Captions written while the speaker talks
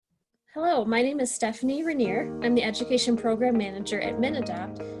Hello, my name is Stephanie Rainier. I'm the Education Program Manager at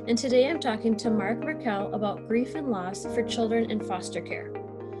MinAdopt, and today I'm talking to Mark Markel about grief and loss for children in foster care.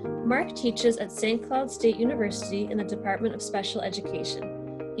 Mark teaches at St. Cloud State University in the Department of Special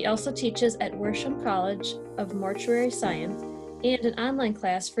Education. He also teaches at Worsham College of Mortuary Science and an online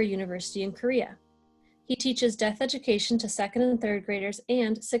class for a university in Korea. He teaches death education to 2nd and 3rd graders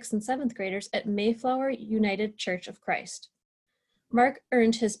and 6th and 7th graders at Mayflower United Church of Christ. Mark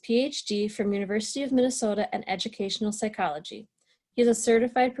earned his PhD from University of Minnesota in educational psychology. He is a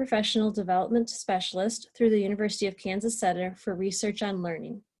certified professional development specialist through the University of Kansas Center for Research on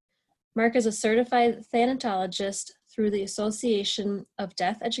Learning. Mark is a certified thanatologist through the Association of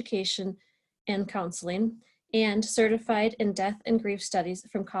Death Education and Counseling and certified in Death and Grief Studies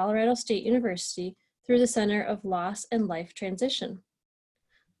from Colorado State University through the Center of Loss and Life Transition.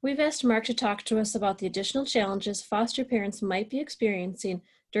 We've asked Mark to talk to us about the additional challenges foster parents might be experiencing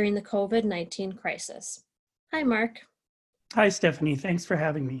during the COVID-19 crisis. Hi, Mark. Hi, Stephanie. Thanks for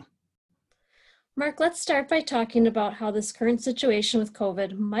having me. Mark, let's start by talking about how this current situation with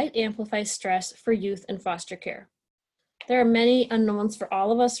COVID might amplify stress for youth in foster care. There are many unknowns for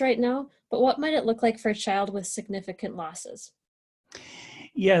all of us right now, but what might it look like for a child with significant losses?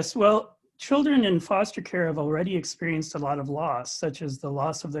 Yes, well, children in foster care have already experienced a lot of loss, such as the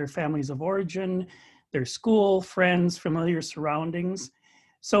loss of their families of origin, their school, friends, familiar surroundings.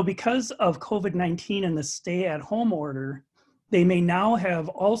 So because of COVID-19 and the stay-at-home order, they may now have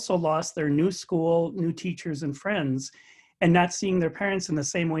also lost their new school, new teachers and friends, and not seeing their parents in the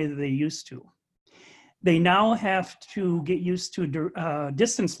same way that they used to. They now have to get used to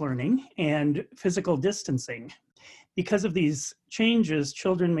distance learning and physical distancing. Because of these changes,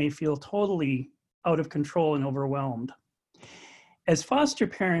 children may feel totally out of control and overwhelmed. As foster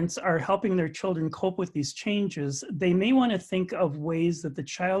parents are helping their children cope with these changes, they may want to think of ways that the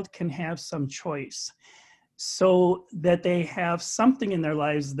child can have some choice so that they have something in their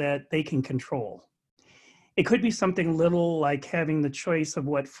lives that they can control. It could be something little like having the choice of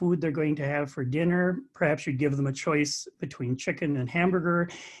what food they're going to have for dinner. Perhaps you'd give them a choice between chicken and hamburger.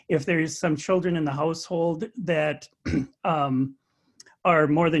 If there's some children in the household that are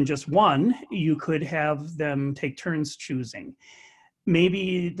more than just one, you could have them take turns choosing.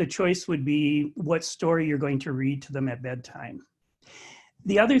 Maybe the choice would be what story you're going to read to them at bedtime.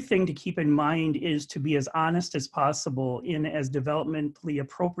 The other thing to keep in mind is to be as honest as possible in as developmentally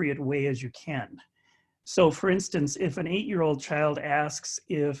appropriate way as you can. So for instance, if an 8-year-old child asks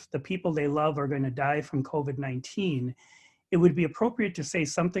if the people they love are going to die from COVID-19, it would be appropriate to say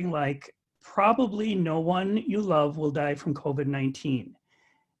something like, probably no one you love will die from COVID-19.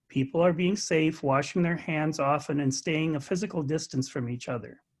 People are being safe, washing their hands often, and staying a physical distance from each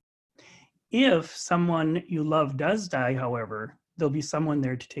other. If someone you love does die, however, there'll be someone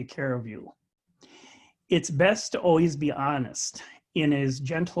there to take care of you. It's best to always be honest in as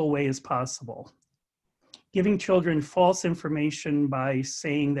gentle a way as possible. Giving children false information by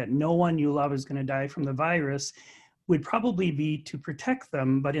saying that no one you love is going to die from the virus would probably be to protect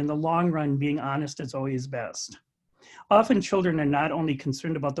them, but in the long run, being honest is always best. Often children are not only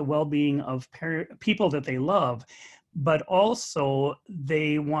concerned about the well-being of people that they love, but also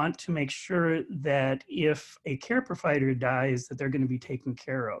they want to make sure that if a care provider dies, that they're going to be taken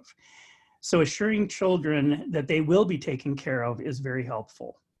care of. So assuring children that they will be taken care of is very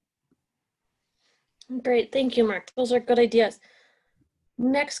helpful. Great, thank you, Mark. Those are good ideas.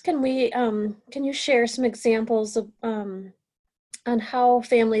 Next, can you share some examples of on how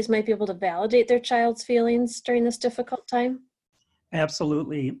families might be able to validate their child's feelings during this difficult time?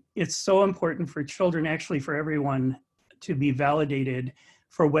 Absolutely. It's so important for children, actually for everyone, to be validated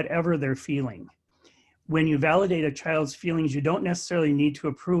for whatever they're feeling. When you validate a child's feelings, you don't necessarily need to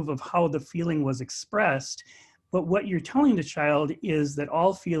approve of how the feeling was expressed, but what you're telling the child is that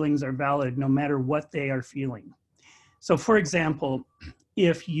all feelings are valid no matter what they are feeling. So for example,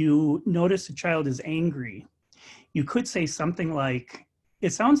 if you notice a child is angry, you could say something like,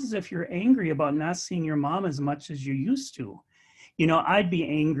 it sounds as if you're angry about not seeing your mom as much as you used to. You know, I'd be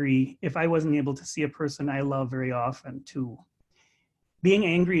angry if I wasn't able to see a person I love very often too. Being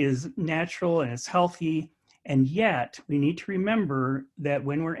angry is natural and it's healthy. And yet we need to remember that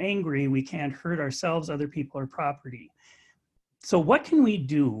when we're angry, we can't hurt ourselves, other people, or property. So what can we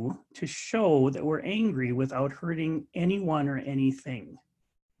do to show that we're angry without hurting anyone or anything?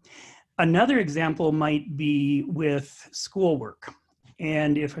 Another example might be with schoolwork.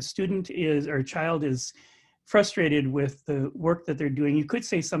 And if a student or a child is frustrated with the work that they're doing, you could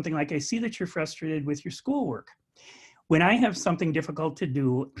say something like, I see that you're frustrated with your schoolwork. When I have something difficult to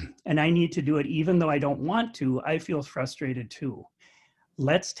do and I need to do it even though I don't want to, I feel frustrated too.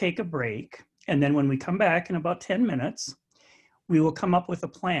 let's take a break. And then when we come back in about 10 minutes, we will come up with a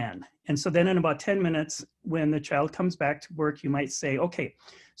plan. And so then in about 10 minutes, when the child comes back to work, you might say, okay,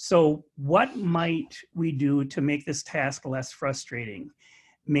 so what might we do to make this task less frustrating?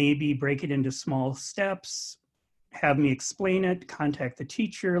 Maybe break it into small steps, have me explain it, contact the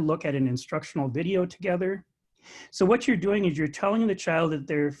teacher, look at an instructional video together. So what you're doing is you're telling the child that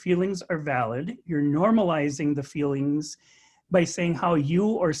their feelings are valid. You're normalizing the feelings by saying how you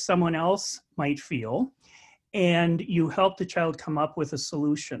or someone else might feel, and you help the child come up with a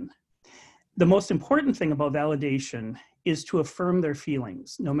solution. The most important thing about validation is to affirm their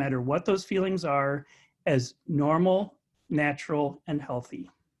feelings, no matter what those feelings are, as normal, natural, and healthy.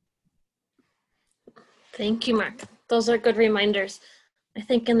 Thank you, Mark. Those are good reminders. I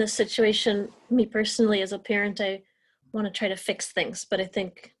think in this situation, me personally as a parent, I want to try to fix things, but I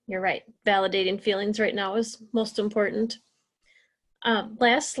think you're right. Validating feelings right now is most important.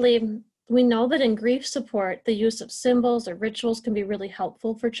 Lastly, we know that in grief support, the use of symbols or rituals can be really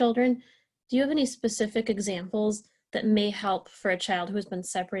helpful for children. Do you have any specific examples that may help for a child who has been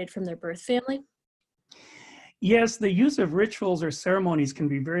separated from their birth family? Yes, the use of rituals or ceremonies can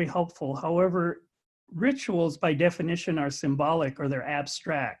be very helpful. However, rituals by definition are symbolic or they're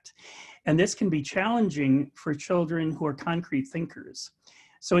abstract. And this can be challenging for children who are concrete thinkers.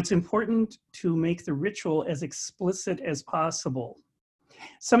 So it's important to make the ritual as explicit as possible.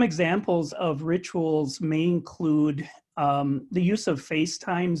 Some examples of rituals may include the use of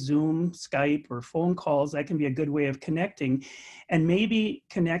FaceTime, Zoom, Skype, or phone calls. That can be a good way of connecting, and maybe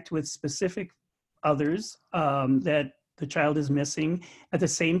connect with specific others that the child is missing at the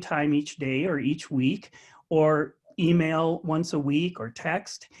same time each day or each week, or email once a week or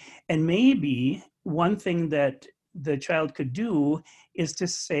text. And maybe one thing that the child could do is to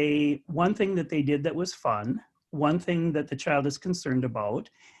say one thing that they did that was fun, one thing that the child is concerned about,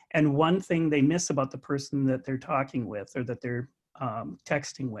 and one thing they miss about the person that they're talking with or that they're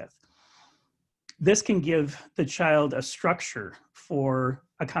texting with. This can give the child a structure for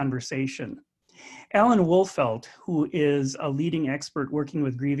a conversation. Alan Wolfelt, who is a leading expert working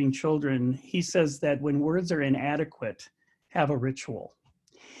with grieving children, he says that when words are inadequate, have a ritual.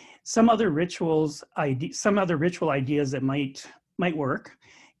 Some other ritual ideas that might work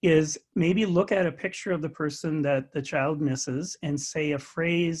is maybe look at a picture of the person that the child misses and say a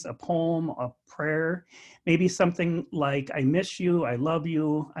phrase, a poem, a prayer, maybe something like, I miss you, I love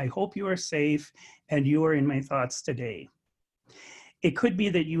you, I hope you are safe, and you are in my thoughts today. It could be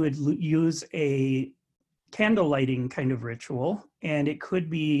that you would use a candle lighting kind of ritual, and it could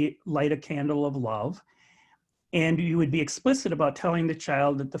be light a candle of love. And you would be explicit about telling the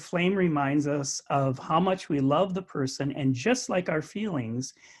child that the flame reminds us of how much we love the person, and just like our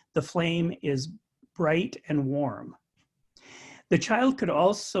feelings, the flame is bright and warm. The child could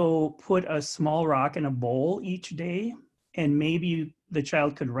also put a small rock in a bowl each day, and maybe the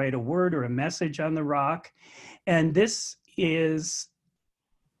child could write a word or a message on the rock. And this is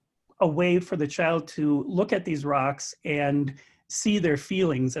a way for the child to look at these rocks and see their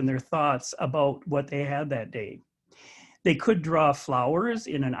feelings and their thoughts about what they had that day. They could draw flowers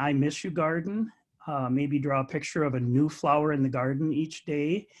in an I miss you garden, maybe draw a picture of a new flower in the garden each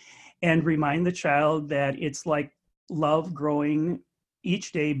day, and remind the child that it's like love growing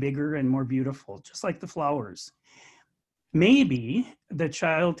each day bigger and more beautiful, just like the flowers. Maybe the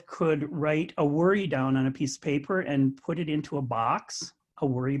child could write a worry down on a piece of paper and put it into a box, a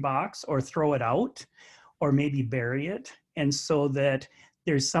worry box, or throw it out, or maybe bury it. And so that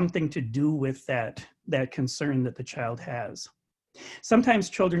there's something to do with that concern that the child has. Sometimes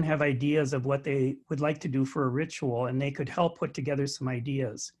children have ideas of what they would like to do for a ritual, and they could help put together some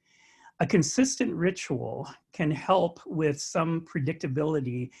ideas. A consistent ritual can help with some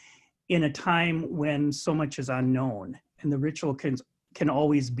predictability in a time when so much is unknown, and the ritual can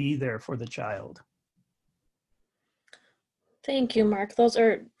always be there for the child. Thank you, Mark. Those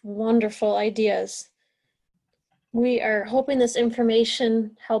are wonderful ideas. We are hoping this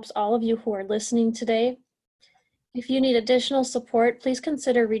information helps all of you who are listening today. If you need additional support, please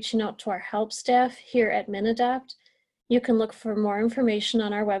consider reaching out to our help staff here at MinAdopt. You can look for more information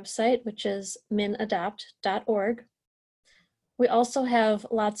on our website, which is minadopt.org. We also have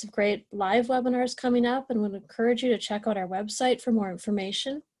lots of great live webinars coming up, and would encourage you to check out our website for more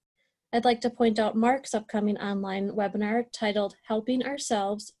information. I'd like to point out Mark's upcoming online webinar titled Helping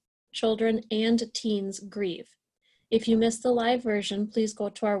Ourselves, Children and Teens Grieve. If you missed the live version, please go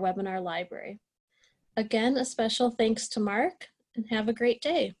to our webinar library. Again, a special thanks to Mark, and have a great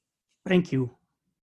day. Thank you.